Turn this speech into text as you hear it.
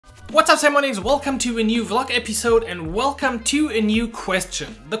What's up, Simonics? Welcome to a new vlog episode and welcome to a new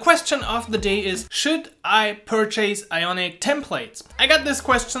question. The question of the day is, should I purchase IONIC templates? I got this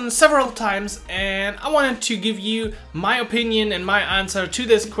question several times and I wanted to give you my opinion and my answer to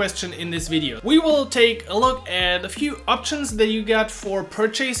this question in this video. We will take a look at a few options that you got for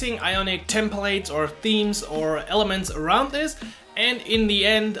purchasing IONIC templates or themes or elements around this. And in the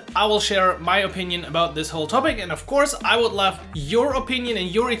end, I will share my opinion about this whole topic. And of course, I would love your opinion and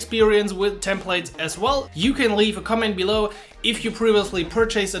your experience with templates as well. You can leave a comment below if you previously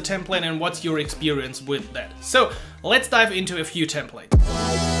purchased a template and what's your experience with that. So let's dive into a few templates.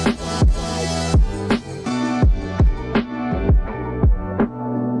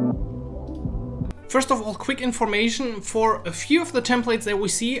 First of all, quick information for a few of the templates that we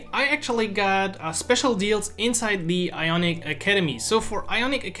see. I actually got special deals inside the IONIC Academy. So for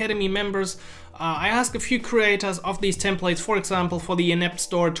IONIC Academy members, I asked a few creators of these templates, for example, for the Inept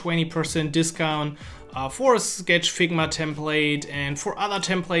store 20% discount, for a Sketch Figma template, and for other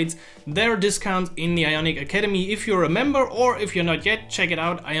templates, there are discounts in the IONIC Academy. If you're a member or if you're not yet, check it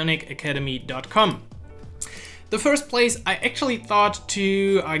out, ionicacademy.com. The first place I actually thought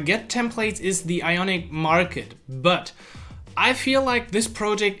to get templates is the IONIC Market, but I feel like this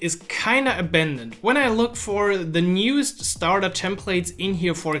project is kinda abandoned. When I look for the newest starter templates in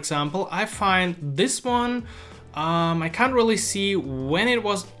here, for example, I find this one. I can't really see when it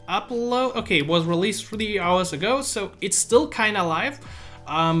was uploaded. Okay, it was released 3 hours ago, so it's still kinda live.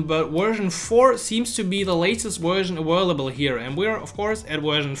 But version 4 seems to be the latest version available here, and we're of course at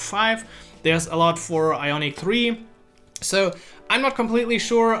version 5. There's a lot for IONIC 3, so I'm not completely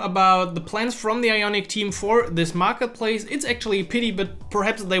sure about the plans from the IONIC team for this marketplace. It's actually a pity, but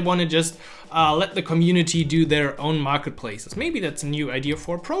perhaps they want to just let the community do their own marketplaces. Maybe that's a new idea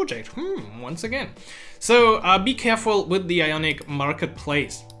for a project, once again. So be careful with the IONIC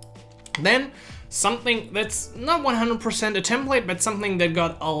marketplace. Then something that's not 100% a template, but something that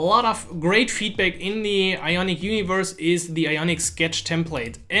got a lot of great feedback in the IONIC universe is the IONIC Sketch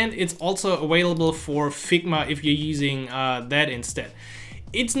template. And it's also available for Figma if you're using that instead.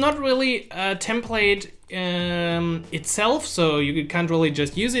 It's not really a template itself, so you can't really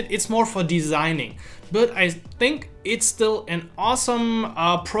just use it. It's more for designing. But I think it's still an awesome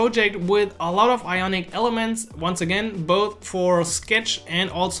project with a lot of IONIC elements. Once again, both for Sketch and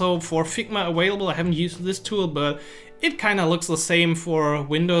also for Figma available. I haven't used this tool, but it kind of looks the same for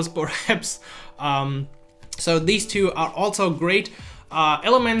Windows perhaps. So these two are also great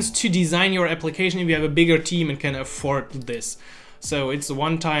elements to design your application if you have a bigger team and can afford this. So it's a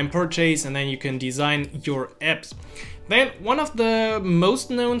one-time purchase and then you can design your apps. Then one of the most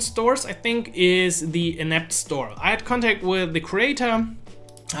known stores, I think, is the Inept store. I had contact with the creator.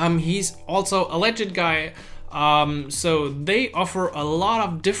 He's also a legit guy. So they offer a lot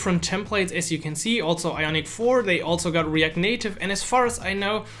of different templates, as you can see. Also IONIC 4, they also got React Native. And as far as I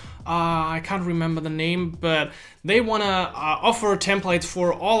know, I can't remember the name, but they want to offer templates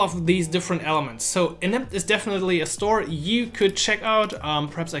for all of these different elements. So Inept is definitely a store you could check out.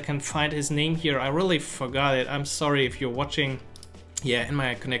 Perhaps I can find his name here. I really forgot it. I'm sorry if you're watching. Yeah, and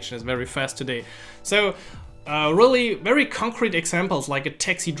my connection is very fast today. So really very concrete examples like a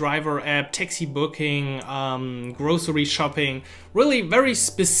taxi driver app, taxi booking, grocery shopping, really very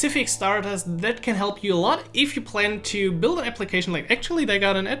specific starters that can help you a lot if you plan to build an application. Like, actually they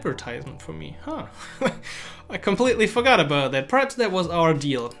got an advertisement for me, I completely forgot about that. Perhaps that was our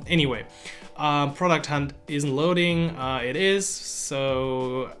deal. Anyway, product hunt isn't loading. It is,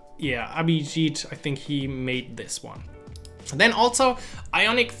 so yeah, Abhijit, I think he made this one. Then also,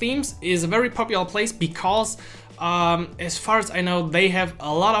 IONIC Themes is a very popular place because, as far as I know, they have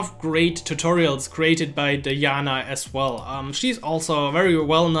a lot of great tutorials created by Diana as well. She's also a very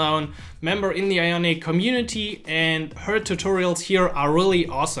well-known member in the IONIC community, and her tutorials here are really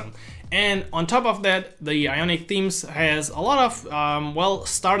awesome. And on top of that, the IONIC Themes has a lot of, well,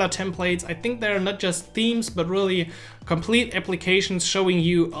 starter templates. I think they're not just themes, but really complete applications showing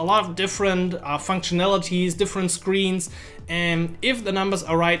you a lot of different functionalities, different screens. And if the numbers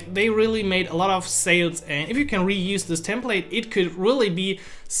are right, they really made a lot of sales. And if you can reuse this template, it could really be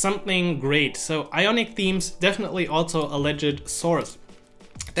something great. So IONIC Themes, definitely also a legit source.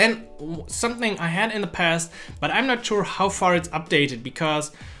 Then something I had in the past, but I'm not sure how far it's updated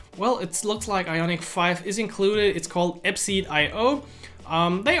because, well, it looks like IONIC 5 is included. It's called Appseed.io.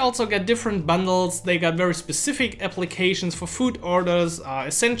 They also get different bundles. They got very specific applications for food orders,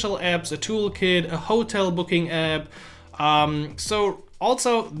 essential apps, a toolkit, a hotel booking app. So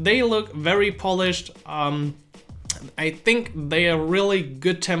also they look very polished. I think they are really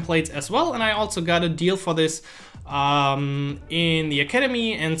good templates as well. And I also got a deal for this in the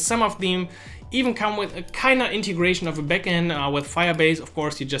Academy, and some of them even come with a kind of integration of a backend with Firebase. Of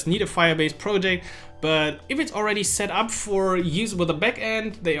course, you just need a Firebase project, but if it's already set up for use with a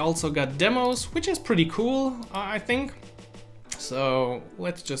backend, they also got demos, which is pretty cool, I think. So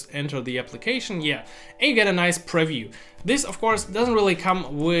let's just enter the application, yeah, and you get a nice preview. This, of course, doesn't really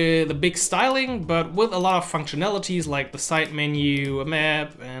come with a big styling, but with a lot of functionalities like the side menu, a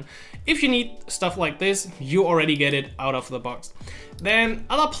map, and if you need stuff like this, you already get it out of the box. Then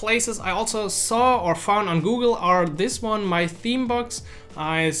other places I also saw or found on Google are this one, My Theme Box.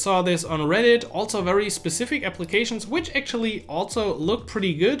 I saw this on Reddit, also very specific applications, which actually also look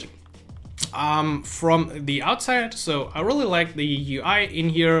pretty good from the outside. So I really like the UI in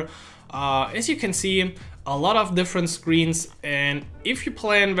here. As you can see, a lot of different screens, and if you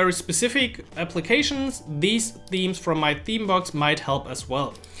plan very specific applications, these themes from My Theme Box might help as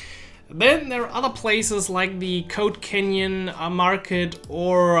well. Then there are other places like the Code Canyon market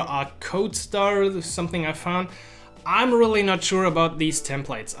or CodeStar, something I found. I'm really not sure about these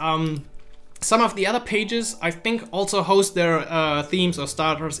templates. Some of the other pages I think also host their themes or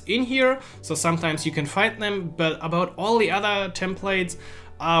starters in here, so sometimes you can find them, but about all the other templates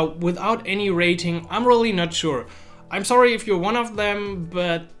without any rating, I'm really not sure. I'm sorry if you're one of them,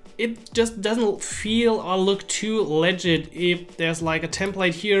 but it just doesn't feel or look too legit if there's like a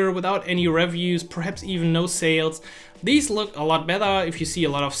template here without any reviews, perhaps even no sales. These look a lot better if you see a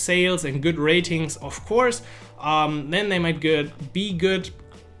lot of sales and good ratings, of course, then they might be good.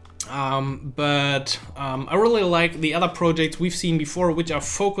 But I really like the other projects we've seen before, which are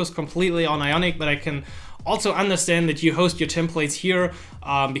focused completely on IONIC, but I can also understand that you host your templates here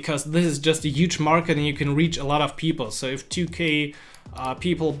because this is just a huge market and you can reach a lot of people. So if 2K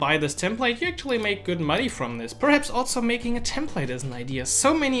people buy this template, you actually make good money from this. Perhaps also making a template is an idea.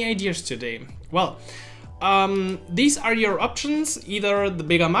 So many ideas today. Well, these are your options, either the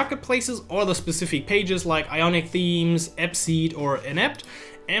bigger marketplaces or the specific pages like IONIC Themes, AppSeed or Inept.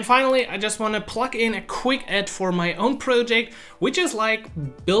 And finally, I just want to plug in a quick ad for my own project, which is like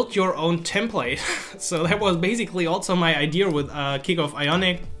build your own template. So that was basically also my idea with Kickoff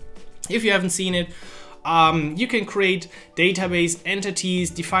IONIC. If you haven't seen it, you can create database entities,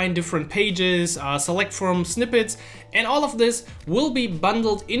 define different pages, select from snippets, and all of this will be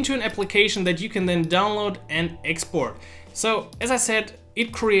bundled into an application that you can then download and export. So as I said,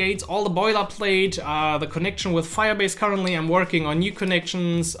 it creates all the boilerplate, the connection with Firebase. Currently I'm working on new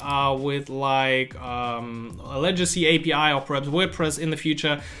connections with like a legacy API or perhaps WordPress in the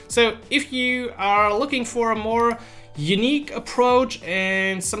future. So if you are looking for a more unique approach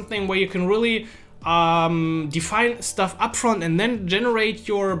and something where you can really define stuff upfront and then generate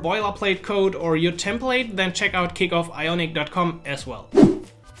your boilerplate code or your template, then check out kickoff.ionic.com as well.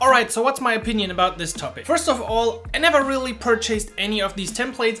 Alright, so what's my opinion about this topic? First of all, I never really purchased any of these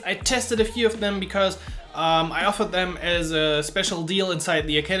templates. I tested a few of them because I offered them as a special deal inside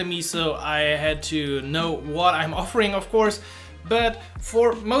the Academy, so I had to know what I'm offering, of course. But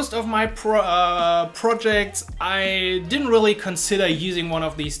for most of my projects, I didn't really consider using one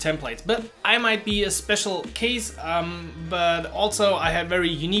of these templates. But I might be a special case, but also I had very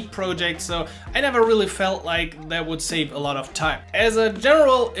unique projects, so I never really felt like that would save a lot of time. As a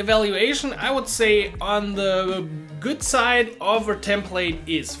general evaluation, I would say on the good side of a template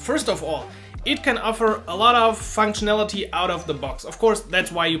is, first of all, it can offer a lot of functionality out of the box. Of course,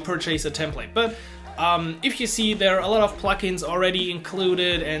 that's why you purchase a template. But if you see, there are a lot of plugins already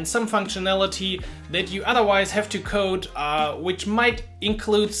included and some functionality that you otherwise have to code, which might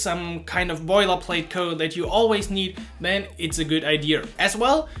include some kind of boilerplate code that you always need, then it's a good idea. As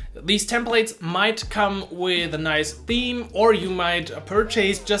well, these templates might come with a nice theme, or you might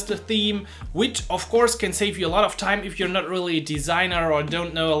purchase just a theme, which of course can save you a lot of time if you're not really a designer or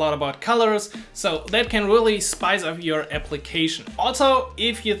don't know a lot about colors. So that can really spice up your application. Also,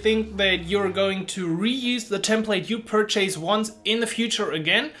 if you think that you're going to reuse the template you purchase once in the future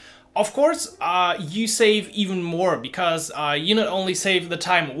again, of course, you save even more because you not only save the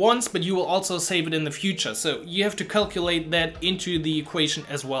time once, but you will also save it in the future. So you have to calculate that into the equation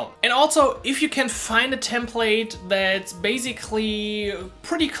as well. And also, if you can find a template that's basically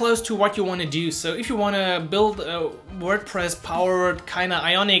pretty close to what you want to do. So if you want to build a WordPress powered kind of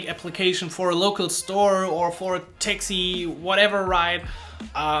IONIC application for a local store or for a taxi, whatever ride,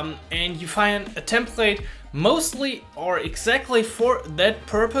 and you find a template mostly or exactly for that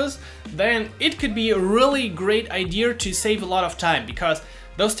purpose, then it could be a really great idea to save a lot of time, because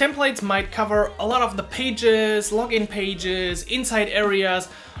those templates might cover a lot of the pages, login pages, inside areas,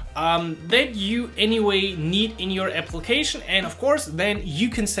 that you anyway need in your application, and of course then you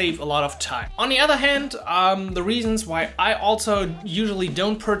can save a lot of time. On the other hand, the reasons why I also usually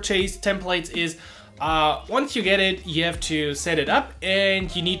don't purchase templates is once you get it, you have to set it up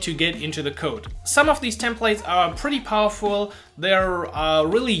and you need to get into the code. Some of these templates are pretty powerful, they're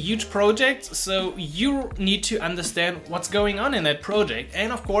really huge projects, so you need to understand what's going on in that project,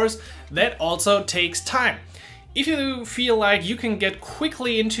 and of course that also takes time. If you feel like you can get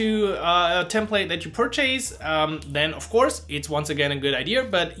quickly into a template that you purchase, then of course it's once again a good idea,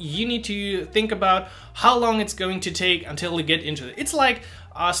 but you need to think about how long it's going to take until you get into it. It's like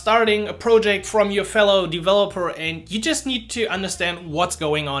starting a project from your fellow developer, and you just need to understand what's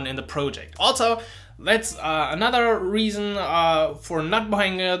going on in the project. Also, that's another reason for not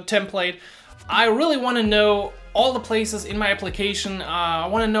buying a template. I really want to know all the places in my application. I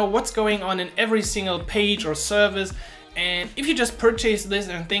want to know what's going on in every single page or service, and if you just purchase this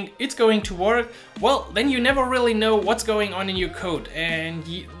and think it's going to work, well, then you never really know what's going on in your code, and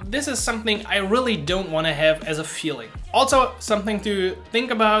this is something I really don't want to have as a feeling. Also, something to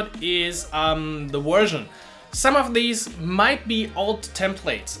think about is the version. Some of these might be old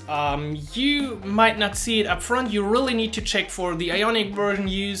templates. You might not see it up front. You really need to check for the Ionic version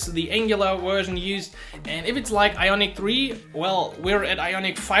used, the Angular version used, and if it's like Ionic 3, well, we're at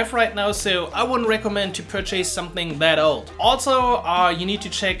Ionic 5 right now, so I wouldn't recommend to purchase something that old. Also, you need to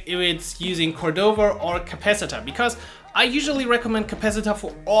check if it's using Cordova or Capacitor, because I usually recommend Capacitor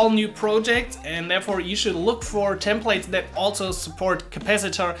for all new projects, and therefore you should look for templates that also support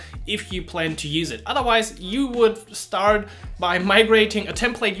Capacitor if you plan to use it. Otherwise, you would start by migrating a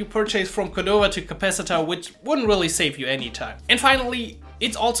template you purchased from Cordova to Capacitor, which wouldn't really save you any time. And finally,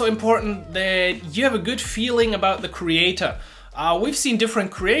 it's also important that you have a good feeling about the creator. We've seen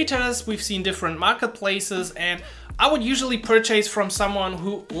different creators, we've seen different marketplaces, and I would usually purchase from someone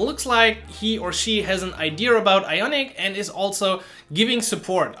who looks like he or she has an idea about Ionic and is also giving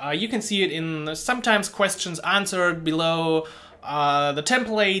support. You can see it in sometimes questions answered below the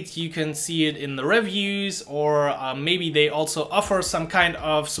template, you can see it in the reviews, or maybe they also offer some kind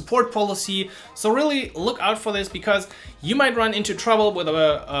of support policy. So really look out for this, because you might run into trouble with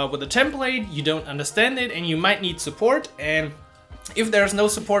a template, you don't understand it, and you might need support. And if there's no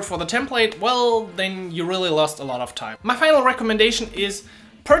support for the template, well, then you really lost a lot of time. My final recommendation is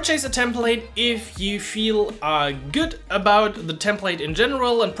purchase a template if you feel good about the template in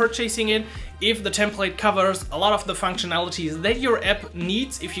general and purchasing it. If the template covers a lot of the functionalities that your app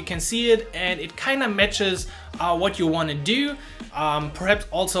needs, if you can see it and it kind of matches what you want to do, perhaps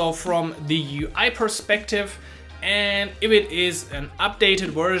also from the UI perspective, and if it is an updated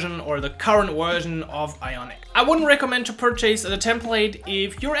version or the current version of Ionic. I wouldn't recommend to purchase the template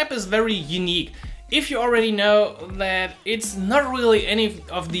if your app is very unique. If you already know that it's not really any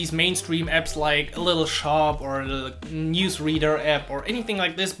of these mainstream apps like a little shop or the newsreader app or anything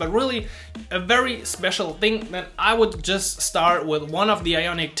like this, but really a very special thing, then I would just start with one of the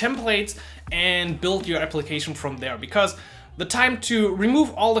Ionic templates and build your application from there, because the time to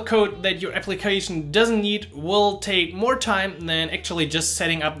remove all the code that your application doesn't need will take more time than actually just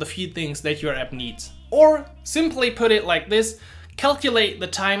setting up the few things that your app needs. Or simply put it like this: calculate the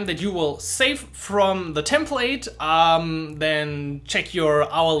time that you will save from the template, then check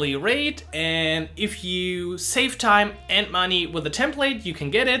your hourly rate, and if you save time and money with the template, you can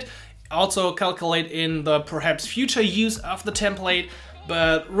get it. Also calculate in the perhaps future use of the template,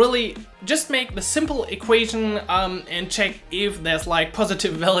 but really just make the simple equation and check if there's like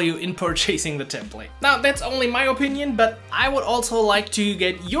positive value in purchasing the template. Now that's only my opinion, but I would also like to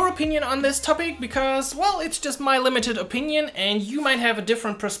get your opinion on this topic, because, well, it's just my limited opinion and you might have a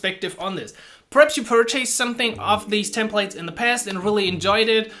different perspective on this. Perhaps you purchased something of these templates in the past and really enjoyed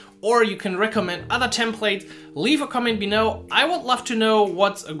it, or you can recommend other templates. Leave a comment below. I would love to know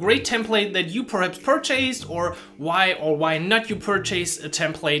what's a great template that you perhaps purchased, or why not you purchased a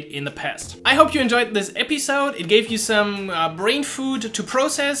template in the past. I hope you enjoyed this episode. It gave you some brain food to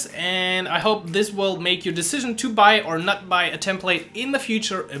process, and I hope this will make your decision to buy or not buy a template in the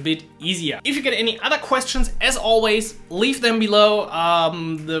future a bit easier. If you get any other questions, as always, leave them below.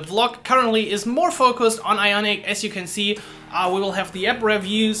 The vlog currently is more focused on Ionic, as you can see. We will have the app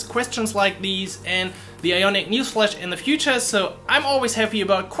reviews, questions like these, and the Ionic newsflash in the future, so I'm always happy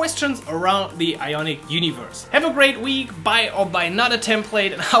about questions around the Ionic universe. Have a great week, buy or buy not a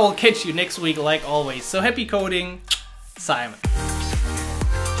template, and I will catch you next week like always. So happy coding, Simon.